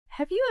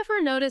Have you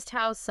ever noticed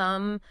how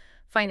some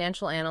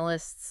financial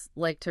analysts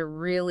like to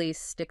really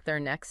stick their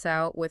necks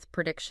out with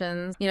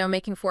predictions,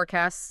 making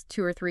forecasts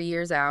 2 or 3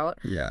 years out?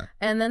 Yeah.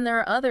 And then there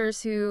are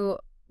others who,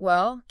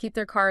 well, keep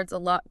their cards a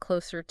lot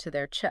closer to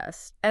their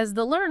chest. As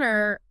the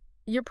learner,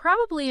 you're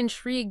probably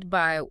intrigued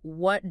by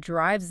what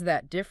drives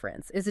that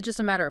difference. Is it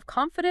just a matter of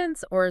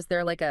confidence, or is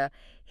there like a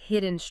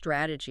hidden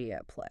strategy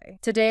at play?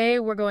 Today,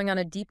 we're going on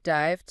a deep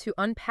dive to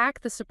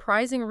unpack the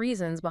surprising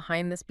reasons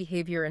behind this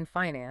behavior in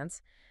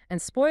finance. And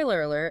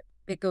spoiler alert,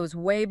 it goes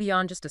way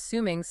beyond just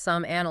assuming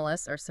some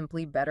analysts are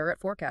simply better at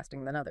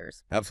forecasting than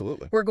others.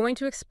 Absolutely. We're going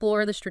to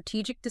explore the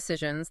strategic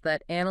decisions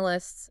that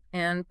analysts,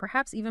 and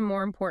perhaps even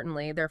more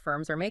importantly, their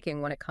firms are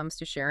making when it comes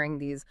to sharing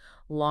these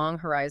long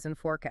horizon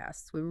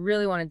forecasts. We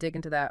really want to dig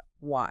into that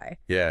why.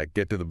 Yeah,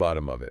 get to the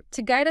bottom of it.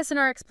 To guide us in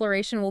our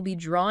exploration, we'll be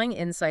drawing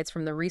insights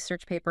from the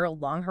research paper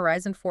Long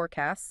Horizon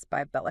Forecasts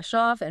by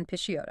Balashov and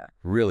Pisciotta.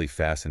 Really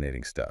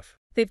fascinating stuff.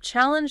 They've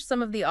challenged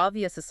some of the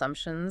obvious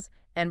assumptions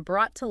and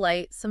brought to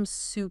light some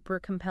super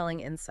compelling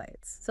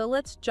insights. So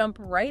let's jump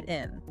right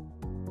in.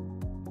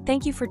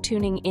 Thank you for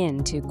tuning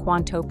in to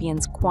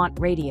Quantopian's Quant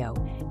Radio,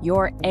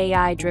 your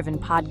AI-driven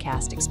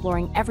podcast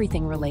exploring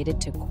everything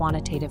related to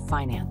quantitative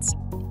finance.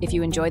 If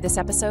you enjoy this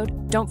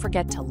episode, don't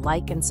forget to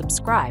like and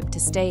subscribe to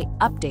stay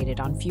updated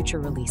on future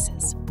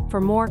releases.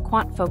 For more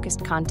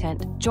quant-focused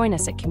content, join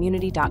us at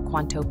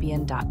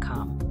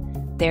community.quantopian.com.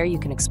 There you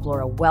can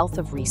explore a wealth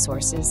of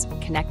resources,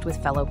 connect with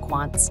fellow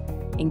quants,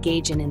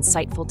 engage in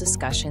insightful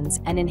discussions,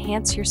 and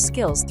enhance your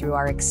skills through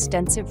our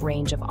extensive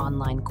range of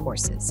online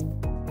courses.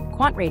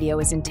 Quant Radio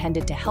is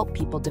intended to help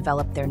people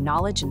develop their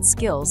knowledge and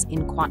skills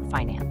in quant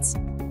finance.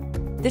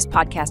 This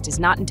podcast is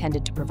not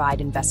intended to provide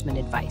investment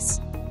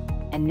advice.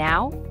 And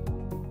now,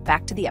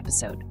 back to the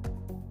episode.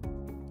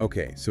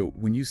 Okay, so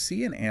when you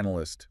see an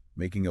analyst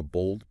making a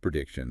bold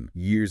prediction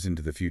years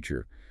into the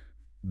future,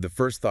 the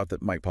first thought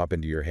that might pop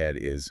into your head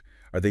is,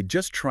 are they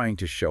just trying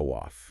to show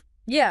off?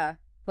 Yeah,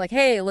 like,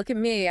 hey, look at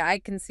me, I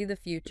can see the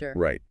future.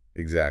 Right,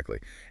 exactly.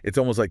 It's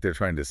almost like they're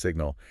trying to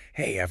signal,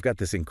 hey, I've got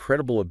this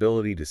incredible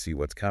ability to see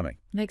what's coming.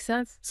 Makes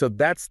sense. So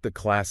that's the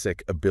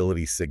classic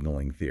ability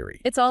signaling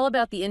theory. It's all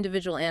about the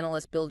individual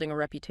analyst building a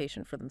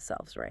reputation for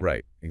themselves, right?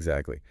 Right,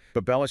 exactly.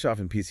 But Balashov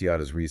and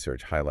Pisciotta's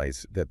research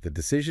highlights that the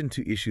decision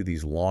to issue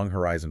these long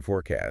horizon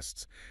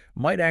forecasts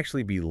might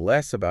actually be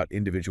less about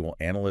individual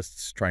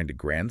analysts trying to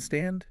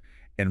grandstand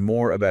and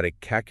more about a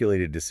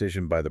calculated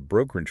decision by the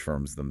brokerage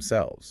firms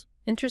themselves.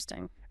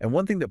 Interesting. And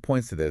one thing that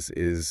points to this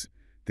is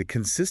the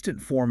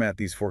consistent format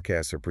these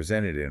forecasts are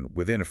presented in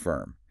within a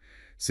firm,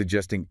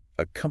 suggesting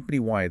a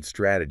company-wide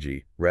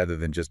strategy rather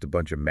than just a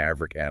bunch of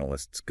maverick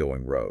analysts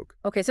going rogue.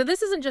 Okay, so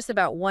this isn't just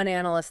about one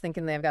analyst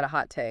thinking they've got a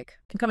hot take,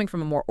 coming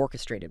from a more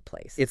orchestrated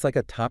place. It's like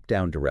a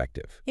top-down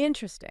directive.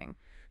 Interesting.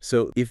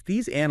 So if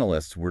these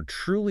analysts were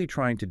truly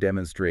trying to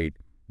demonstrate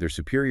their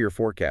superior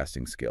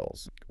forecasting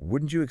skills,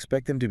 wouldn't you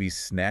expect them to be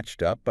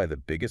snatched up by the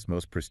biggest,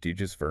 most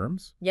prestigious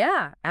firms?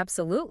 Yeah,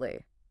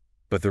 absolutely.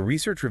 But the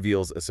research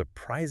reveals a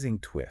surprising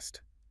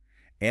twist.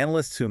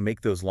 Analysts who make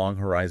those long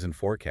horizon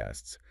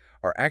forecasts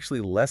are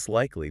actually less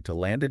likely to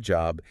land a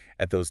job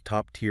at those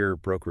top-tier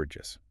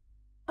brokerages.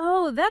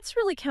 Oh, that's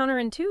really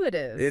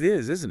counterintuitive. It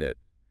is, isn't it?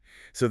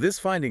 So this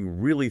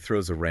finding really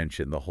throws a wrench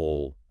in the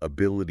whole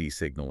ability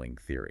signaling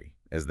theory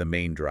as the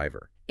main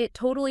driver. It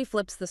totally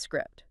flips the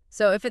script.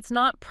 So if it's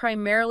not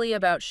primarily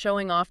about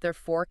showing off their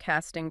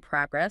forecasting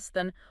progress,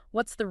 then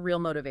what's the real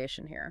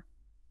motivation here?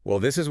 Well,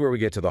 this is where we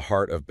get to the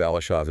heart of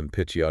Balashov and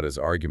Pisciotta's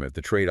argument,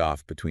 the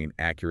trade-off between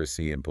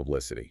accuracy and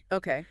publicity.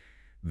 Okay.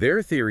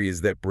 Their theory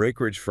is that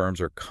brokerage firms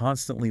are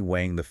constantly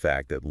weighing the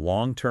fact that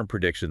long-term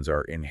predictions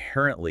are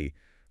inherently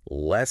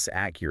less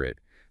accurate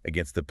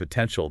against the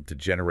potential to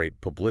generate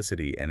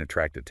publicity and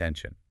attract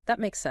attention. That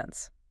makes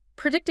sense.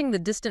 Predicting the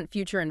distant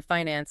future in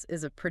finance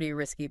is a pretty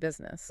risky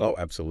business. Oh,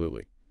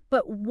 absolutely.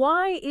 But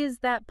why is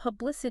that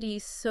publicity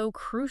so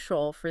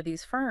crucial for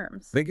these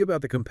firms? Think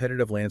about the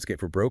competitive landscape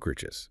for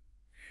brokerages.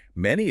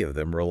 Many of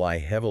them rely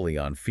heavily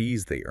on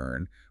fees they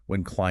earn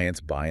when clients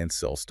buy and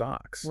sell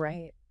stocks.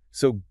 Right.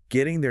 So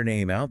getting their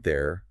name out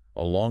there,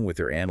 along with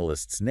their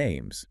analysts'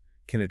 names,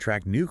 can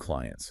attract new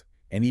clients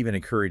and even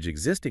encourage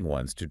existing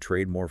ones to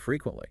trade more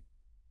frequently.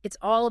 It's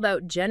all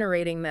about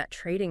generating that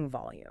trading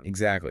volume.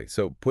 Exactly.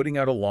 So putting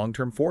out a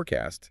long-term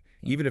forecast,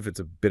 even if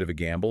it's a bit of a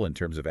gamble in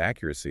terms of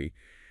accuracy,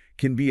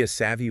 can be a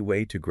savvy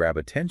way to grab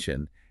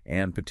attention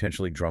and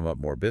potentially drum up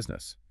more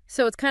business.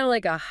 So it's kind of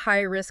like a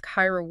high-risk,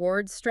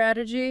 high-reward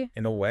strategy?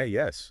 In a way,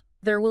 yes.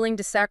 They're willing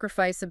to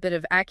sacrifice a bit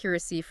of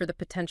accuracy for the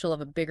potential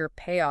of a bigger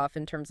payoff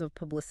in terms of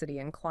publicity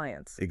and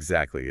clients.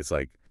 Exactly. It's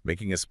like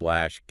making a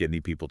splash,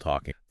 getting people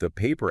talking. The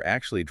paper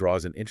actually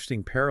draws an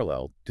interesting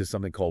parallel to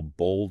something called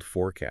bold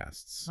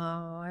forecasts.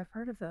 Oh, I've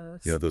heard of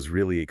those. Those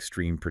really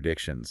extreme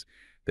predictions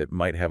that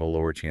might have a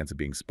lower chance of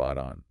being spot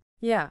on.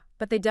 Yeah,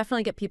 but they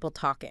definitely get people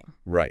talking.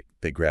 Right.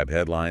 They grab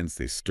headlines,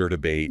 they stir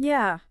debate.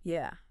 Yeah.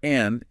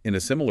 And in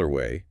a similar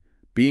way,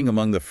 being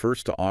among the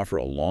first to offer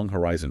a long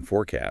horizon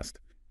forecast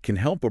can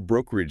help a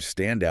brokerage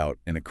stand out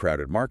in a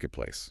crowded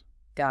marketplace.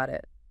 Got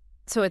it.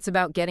 So it's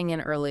about getting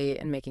in early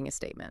and making a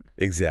statement.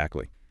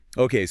 Exactly.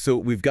 Okay, so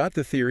we've got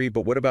the theory,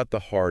 but what about the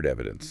hard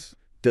evidence?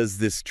 Does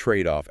this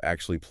trade-off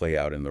actually play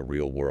out in the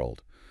real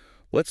world?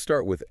 Let's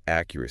start with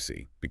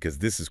accuracy, because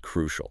this is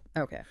crucial.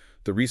 Okay.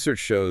 The research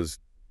shows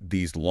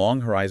these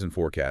long horizon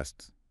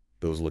forecasts,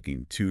 those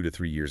looking 2 to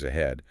 3 years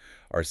ahead,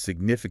 are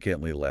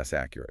significantly less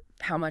accurate.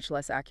 How much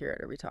less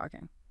accurate are we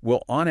talking?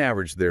 Well, on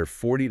average, they're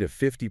 40 to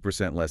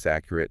 50% less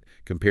accurate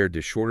compared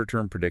to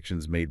shorter-term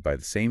predictions made by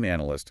the same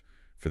analyst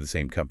for the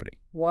same company.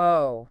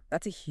 Whoa,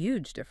 that's a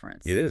huge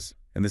difference. It is.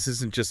 And this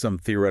isn't just some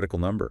theoretical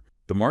number.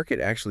 The market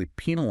actually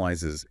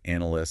penalizes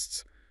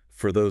analysts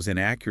for those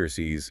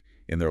inaccuracies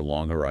in their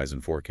long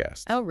horizon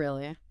forecasts. Oh,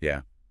 really?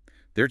 Yeah.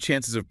 Their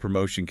chances of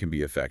promotion can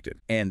be affected.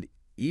 And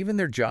even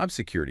their job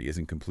security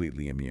isn't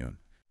completely immune.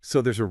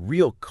 So there's a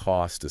real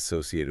cost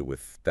associated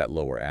with that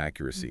lower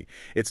accuracy.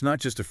 It's not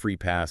just a free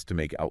pass to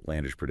make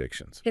outlandish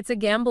predictions. It's a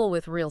gamble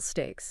with real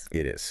stakes.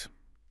 It is.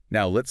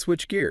 Now let's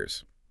switch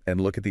gears and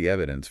look at the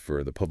evidence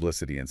for the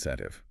publicity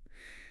incentive.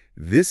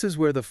 This is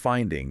where the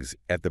findings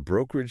at the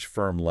brokerage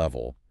firm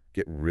level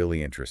get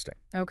really interesting.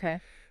 Okay.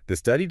 The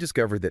study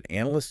discovered that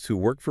analysts who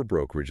work for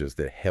brokerages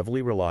that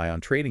heavily rely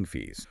on trading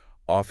fees,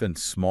 often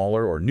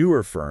smaller or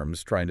newer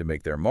firms trying to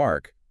make their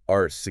mark,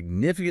 are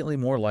significantly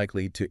more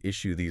likely to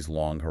issue these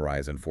long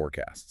horizon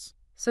forecasts.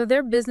 So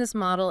their business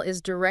model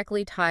is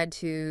directly tied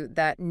to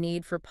that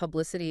need for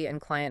publicity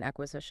and client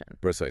acquisition.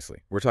 Precisely.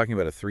 We're talking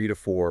about a 3 to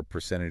 4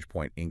 percentage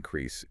point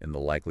increase in the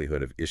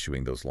likelihood of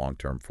issuing those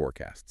long-term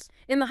forecasts.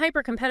 In the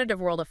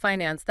hyper-competitive world of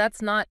finance,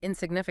 that's not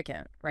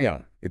insignificant, right? Yeah,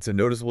 it's a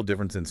noticeable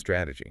difference in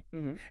strategy.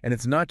 Mm-hmm. And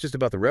it's not just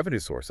about the revenue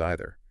source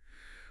either.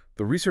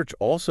 The research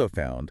also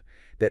found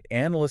that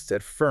analysts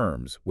at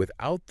firms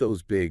without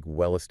those big,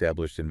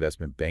 well-established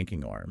investment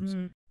banking arms,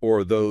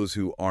 or those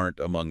who aren't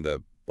among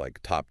the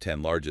top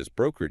 10 largest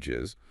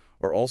brokerages,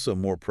 are also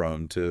more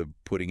prone to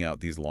putting out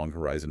these long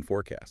horizon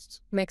forecasts.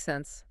 Makes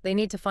sense. They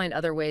need to find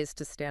other ways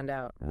to stand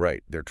out.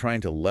 Right. They're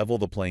trying to level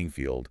the playing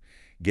field,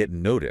 get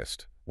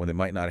noticed when they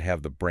might not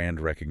have the brand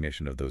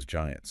recognition of those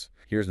giants.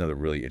 Here's another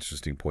really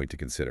interesting point to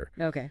consider.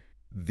 Okay.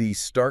 The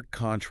stark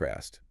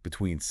contrast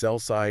between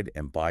sell-side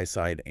and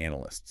buy-side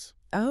analysts.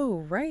 Oh,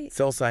 right.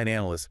 Sell-side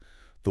analysts,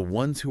 the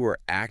ones who are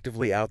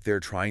actively out there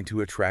trying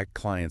to attract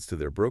clients to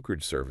their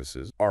brokerage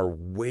services, are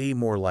way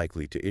more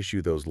likely to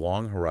issue those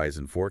long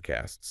horizon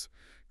forecasts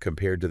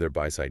compared to their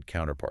buy-side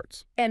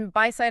counterparts. And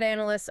buy-side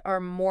analysts are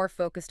more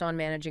focused on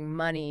managing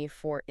money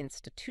for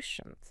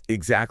institutions.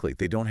 Exactly.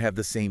 They don't have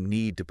the same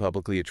need to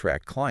publicly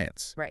attract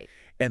clients. Right.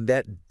 And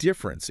that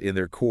difference in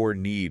their core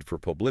need for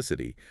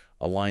publicity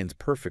aligns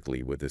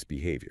perfectly with this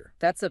behavior.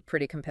 That's a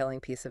pretty compelling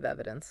piece of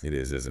evidence. It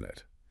is, isn't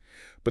it?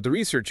 But the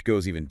research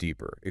goes even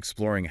deeper,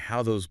 exploring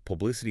how those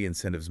publicity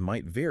incentives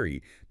might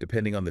vary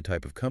depending on the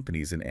type of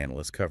companies an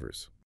analyst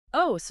covers.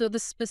 Oh, so the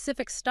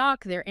specific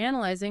stock they're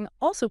analyzing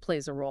also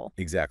plays a role.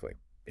 Exactly.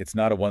 It's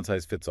not a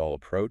one-size-fits-all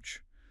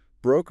approach.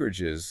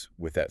 Brokerages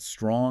with that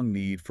strong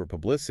need for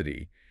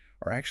publicity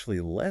are actually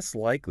less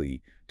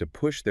likely to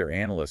push their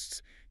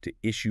analysts to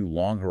issue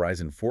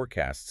long-horizon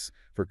forecasts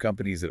for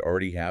companies that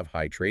already have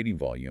high trading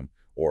volume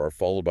or are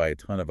followed by a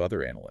ton of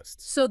other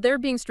analysts. So they're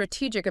being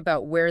strategic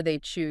about where they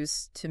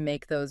choose to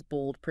make those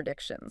bold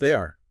predictions. They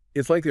are.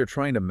 It's like they're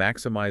trying to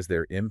maximize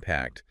their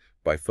impact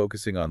by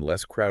focusing on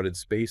less crowded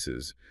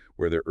spaces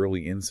where their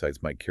early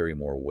insights might carry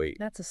more weight.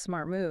 That's a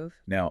smart move.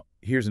 Now,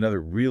 here's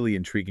another really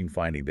intriguing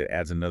finding that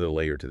adds another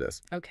layer to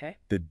this. Okay.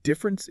 The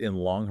difference in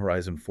long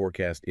horizon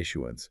forecast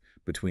issuance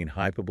between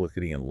high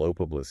publicity and low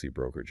publicity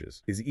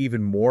brokerages is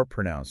even more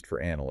pronounced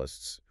for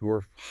analysts who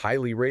are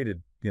highly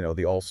rated,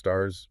 the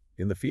all-stars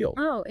in the field.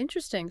 Oh,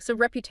 interesting. So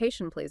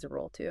reputation plays a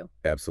role too.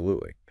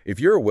 Absolutely. If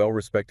you're a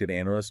well-respected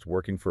analyst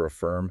working for a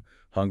firm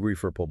hungry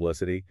for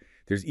publicity,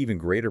 there's even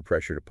greater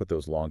pressure to put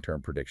those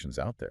long-term predictions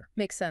out there.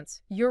 Makes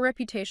sense. Your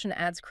reputation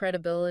adds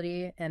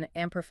credibility and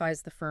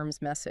amplifies the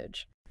firm's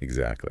message.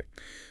 Exactly.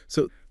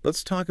 So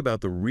let's talk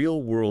about the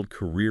real-world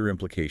career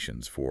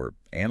implications for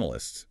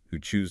analysts who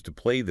choose to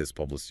play this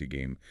publicity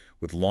game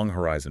with long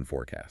horizon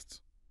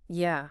forecasts.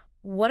 Yeah.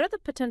 What are the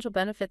potential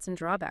benefits and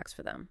drawbacks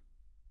for them?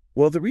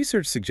 Well, the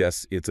research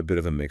suggests it's a bit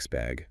of a mixed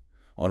bag.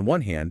 On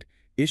one hand,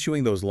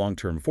 issuing those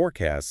long-term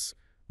forecasts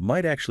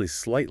might actually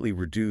slightly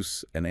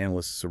reduce an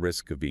analyst's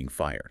risk of being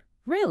fired.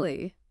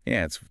 Really?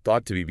 Yeah, it's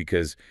thought to be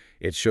because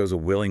it shows a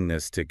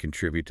willingness to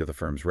contribute to the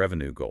firm's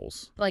revenue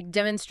goals. Like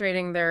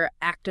demonstrating they're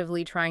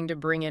actively trying to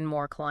bring in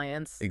more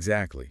clients.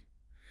 Exactly.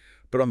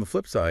 But on the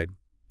flip side,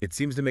 it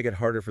seems to make it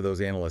harder for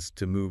those analysts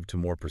to move to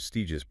more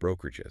prestigious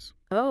brokerages.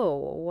 Oh,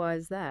 why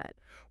is that?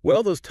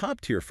 Well, those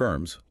top-tier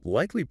firms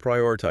likely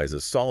prioritize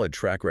a solid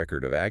track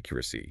record of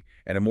accuracy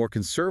and a more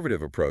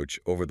conservative approach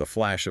over the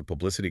flash of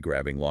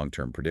publicity-grabbing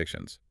long-term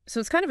predictions. So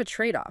it's kind of a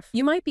trade-off.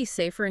 You might be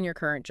safer in your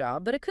current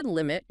job, but it could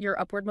limit your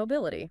upward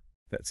mobility.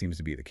 That seems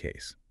to be the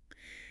case.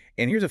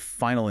 And here's a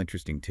final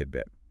interesting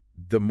tidbit.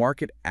 The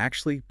market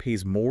actually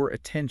pays more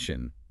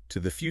attention to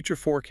the future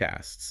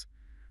forecasts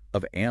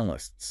of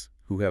analysts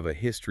who have a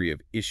history of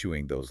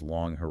issuing those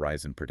long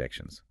horizon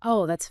predictions.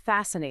 Oh, that's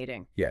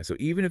fascinating. Yeah, so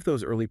even if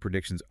those early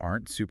predictions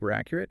aren't super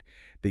accurate,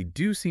 they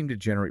do seem to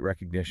generate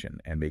recognition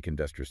and make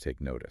investors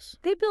take notice.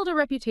 They build a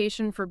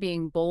reputation for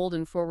being bold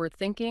and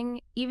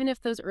forward-thinking, even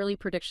if those early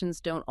predictions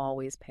don't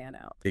always pan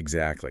out.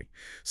 Exactly.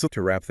 So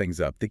to wrap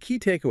things up, the key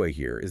takeaway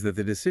here is that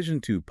the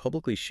decision to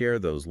publicly share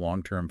those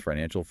long-term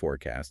financial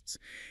forecasts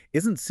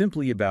isn't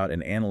simply about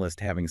an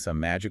analyst having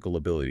some magical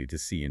ability to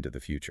see into the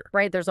future.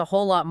 Right, there's a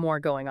whole lot more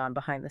going on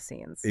behind the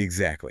scenes.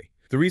 Exactly.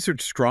 The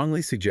research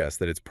strongly suggests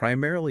that it's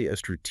primarily a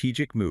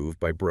strategic move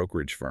by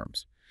brokerage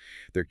firms.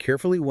 They're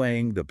carefully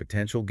weighing the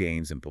potential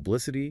gains in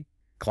publicity,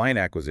 client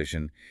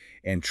acquisition,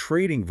 and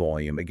trading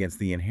volume against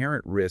the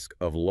inherent risk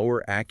of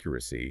lower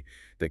accuracy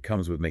that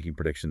comes with making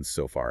predictions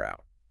so far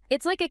out.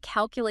 It's like a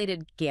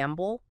calculated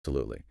gamble.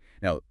 Absolutely.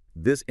 Now,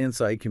 this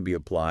insight can be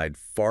applied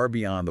far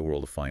beyond the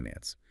world of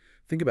finance.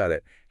 Think about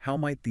it. How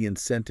might the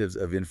incentives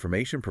of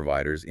information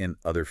providers in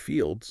other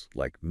fields,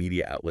 like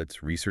media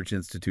outlets, research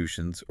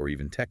institutions, or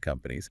even tech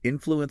companies,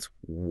 influence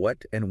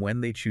what and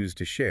when they choose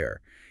to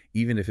share,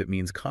 even if it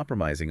means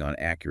compromising on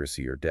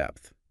accuracy or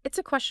depth? It's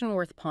a question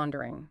worth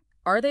pondering.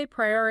 Are they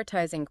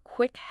prioritizing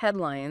quick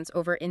headlines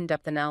over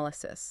in-depth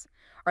analysis?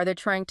 Are they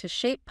trying to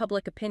shape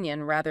public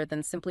opinion rather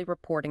than simply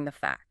reporting the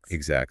facts?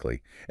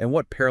 Exactly. And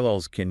what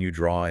parallels can you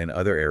draw in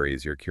other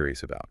areas you're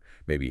curious about?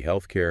 Maybe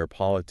healthcare,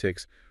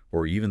 politics,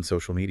 or even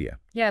social media.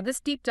 Yeah, this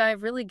deep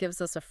dive really gives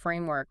us a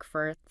framework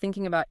for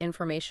thinking about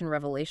information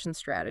revelation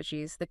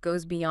strategies that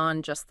goes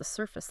beyond just the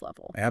surface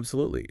level.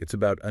 Absolutely. It's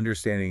about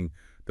understanding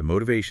the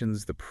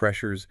motivations, the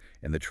pressures,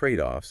 and the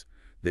trade-offs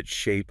that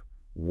shape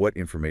what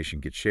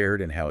information gets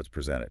shared and how it's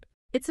presented.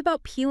 It's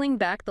about peeling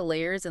back the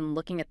layers and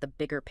looking at the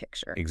bigger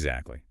picture.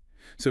 Exactly.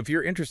 So if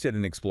you're interested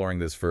in exploring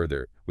this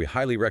further, we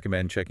highly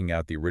recommend checking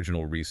out the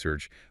original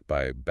research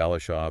by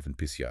Balashov and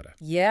Pisciotta.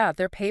 Yeah,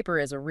 their paper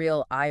is a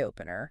real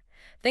eye-opener.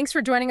 Thanks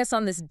for joining us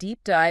on this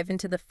deep dive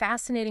into the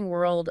fascinating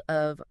world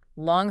of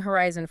long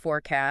horizon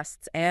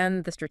forecasts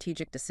and the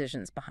strategic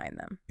decisions behind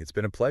them. It's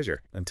been a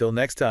pleasure. Until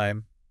next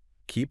time,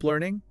 keep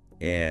learning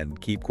and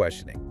keep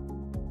questioning.